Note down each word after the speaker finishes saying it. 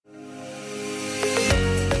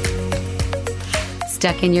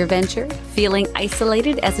Stuck in your venture? Feeling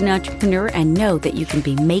isolated as an entrepreneur and know that you can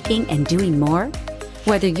be making and doing more?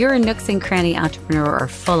 Whether you're a Nooks and Cranny entrepreneur or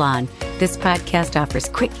full on, this podcast offers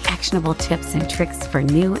quick, actionable tips and tricks for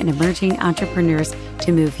new and emerging entrepreneurs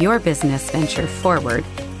to move your business venture forward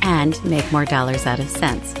and make more dollars out of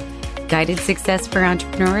cents. Guided Success for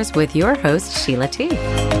Entrepreneurs with your host, Sheila T.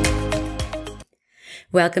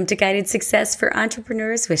 Welcome to Guided Success for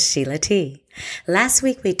Entrepreneurs with Sheila T. Last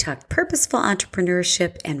week, we talked purposeful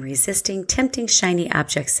entrepreneurship and resisting tempting shiny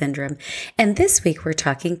object syndrome. And this week, we're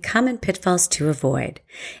talking common pitfalls to avoid.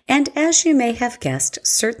 And as you may have guessed,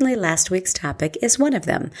 certainly last week's topic is one of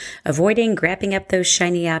them, avoiding grabbing up those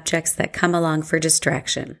shiny objects that come along for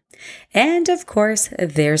distraction. And of course,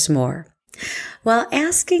 there's more. While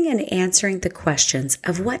asking and answering the questions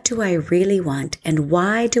of what do I really want and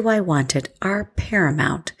why do I want it are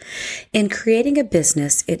paramount. In creating a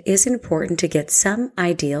business, it is important to get some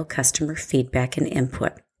ideal customer feedback and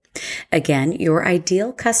input. Again, your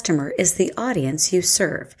ideal customer is the audience you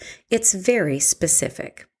serve. It's very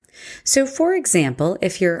specific. So, for example,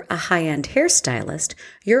 if you're a high-end hairstylist,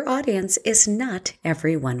 your audience is not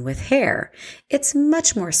everyone with hair. It's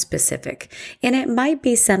much more specific, and it might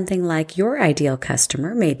be something like your ideal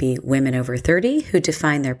customer may be women over 30 who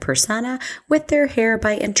define their persona with their hair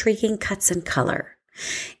by intriguing cuts and color.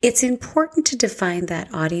 It's important to define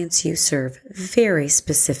that audience you serve very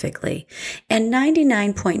specifically, and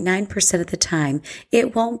 99.9% of the time,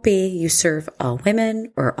 it won't be you serve all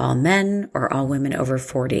women or all men or all women over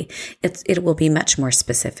 40. It will be much more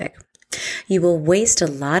specific. You will waste a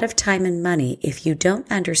lot of time and money if you don't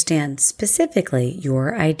understand specifically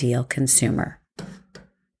your ideal consumer.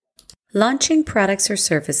 Launching products or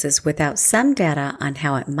services without some data on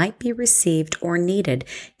how it might be received or needed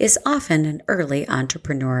is often an early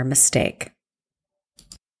entrepreneur mistake.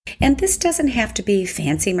 And this doesn't have to be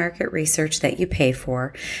fancy market research that you pay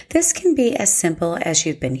for. This can be as simple as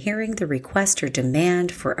you've been hearing the request or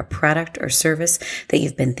demand for a product or service that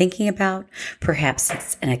you've been thinking about. Perhaps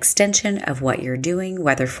it's an extension of what you're doing,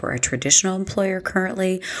 whether for a traditional employer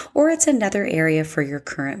currently, or it's another area for your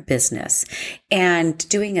current business. And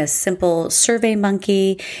doing a simple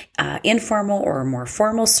SurveyMonkey, informal or more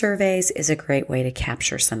formal surveys is a great way to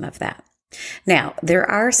capture some of that. Now, there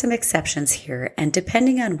are some exceptions here, and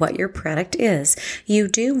depending on what your product is, you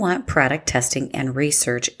do want product testing and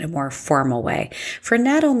research in a more formal way for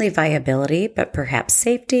not only viability, but perhaps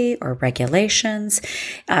safety or regulations,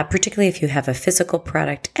 particularly if you have a physical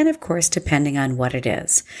product, and of course, depending on what it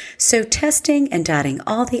is. So testing and dotting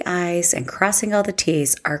all the I's and crossing all the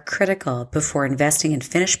T's are critical before investing in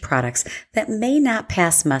finished products that may not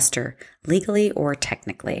pass muster legally or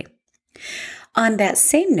technically. On that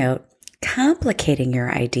same note, complicating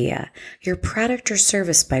your idea, your product or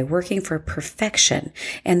service by working for perfection.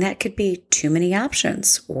 And that could be too many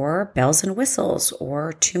options or bells and whistles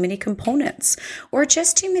or too many components or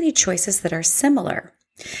just too many choices that are similar.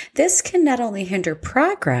 This can not only hinder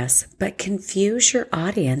progress, but confuse your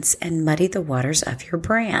audience and muddy the waters of your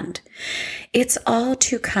brand. It's all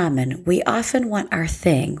too common. We often want our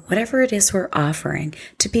thing, whatever it is we're offering,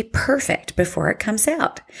 to be perfect before it comes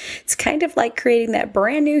out. It's kind of like creating that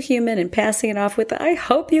brand new human and passing it off with, I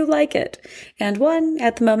hope you like it. And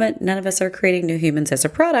at the moment, none of us are creating new humans as a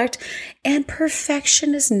product, and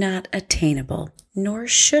perfection is not attainable, nor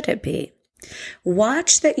should it be.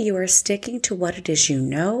 Watch that you are sticking to what it is you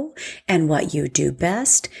know and what you do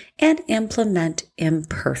best and implement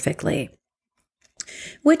imperfectly.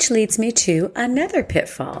 Which leads me to another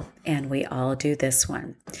pitfall, and we all do this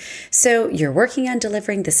one. So you're working on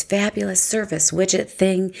delivering this fabulous service widget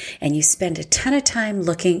thing, and you spend a ton of time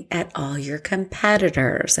looking at all your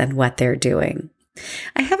competitors and what they're doing.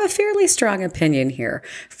 I have a fairly strong opinion here.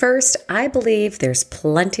 First, I believe there's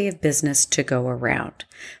plenty of business to go around.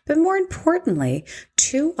 But more importantly,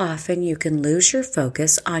 too often you can lose your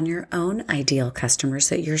focus on your own ideal customers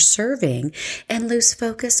that you're serving and lose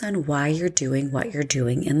focus on why you're doing what you're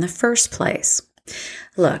doing in the first place.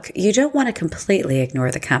 Look, you don't want to completely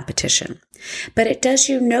ignore the competition, but it does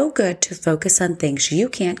you no good to focus on things you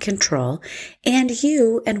can't control, and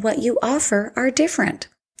you and what you offer are different.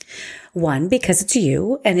 One, because it's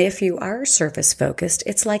you, and if you are service-focused,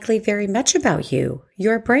 it's likely very much about you,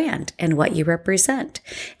 your brand, and what you represent,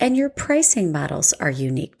 and your pricing models are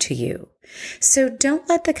unique to you. So don't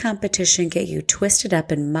let the competition get you twisted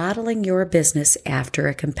up in modeling your business after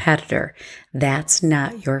a competitor. That's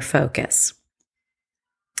not your focus.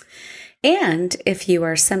 And if you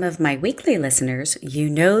are some of my weekly listeners, you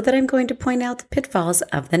know that I'm going to point out the pitfalls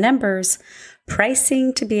of the numbers.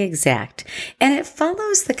 pricing to be exact. And it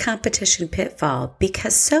follows the competition pitfall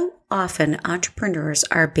because so often entrepreneurs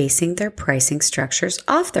are basing their pricing structures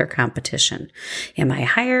off their competition. Am I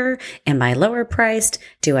higher? Am I lower priced?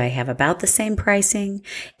 Do I have about the same pricing?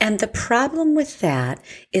 And the problem with that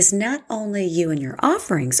is not only you and your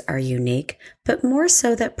offerings are unique, but more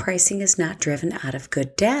so that pricing is not driven out of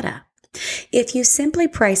good data. If you simply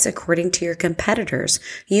price according to your competitors,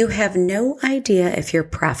 you have no idea if you're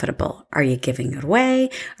profitable. Are you giving it away?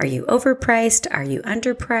 Are you overpriced? Are you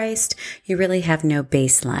underpriced? You really have no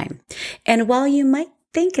baseline. And while you might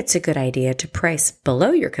think it's a good idea to price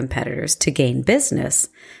below your competitors to gain business,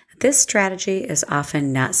 this strategy is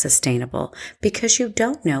often not sustainable because you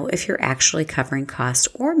don't know if you're actually covering costs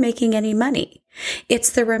or making any money.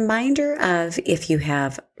 It's the reminder of if you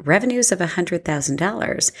have revenues of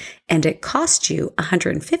 $100,000 and it costs you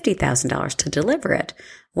 $150,000 to deliver it.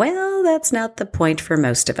 Well, that's not the point for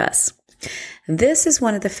most of us. This is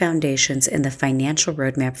one of the foundations in the Financial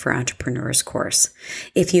Roadmap for Entrepreneurs course.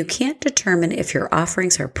 If you can't determine if your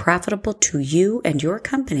offerings are profitable to you and your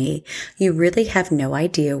company, you really have no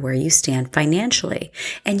idea where you stand financially,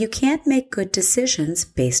 and you can't make good decisions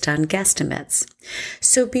based on guesstimates.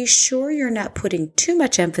 So be sure you're not putting too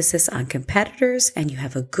much emphasis on competitors and you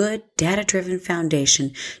have a good data-driven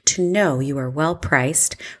foundation to know you are well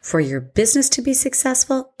priced for your business to be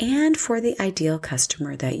successful and for the ideal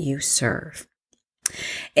customer that you serve.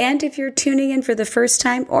 And if you're tuning in for the first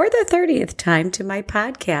time or the 30th time to my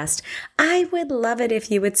podcast, I would love it if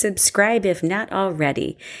you would subscribe if not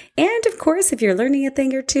already. And of course, if you're learning a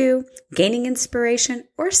thing or two, gaining inspiration,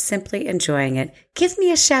 or simply enjoying it, give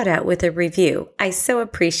me a shout out with a review. I so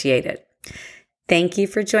appreciate it. Thank you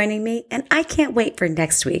for joining me, and I can't wait for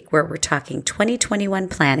next week where we're talking 2021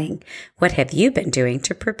 planning. What have you been doing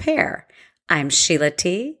to prepare? I'm Sheila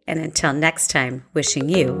T., and until next time, wishing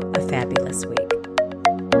you a fabulous week.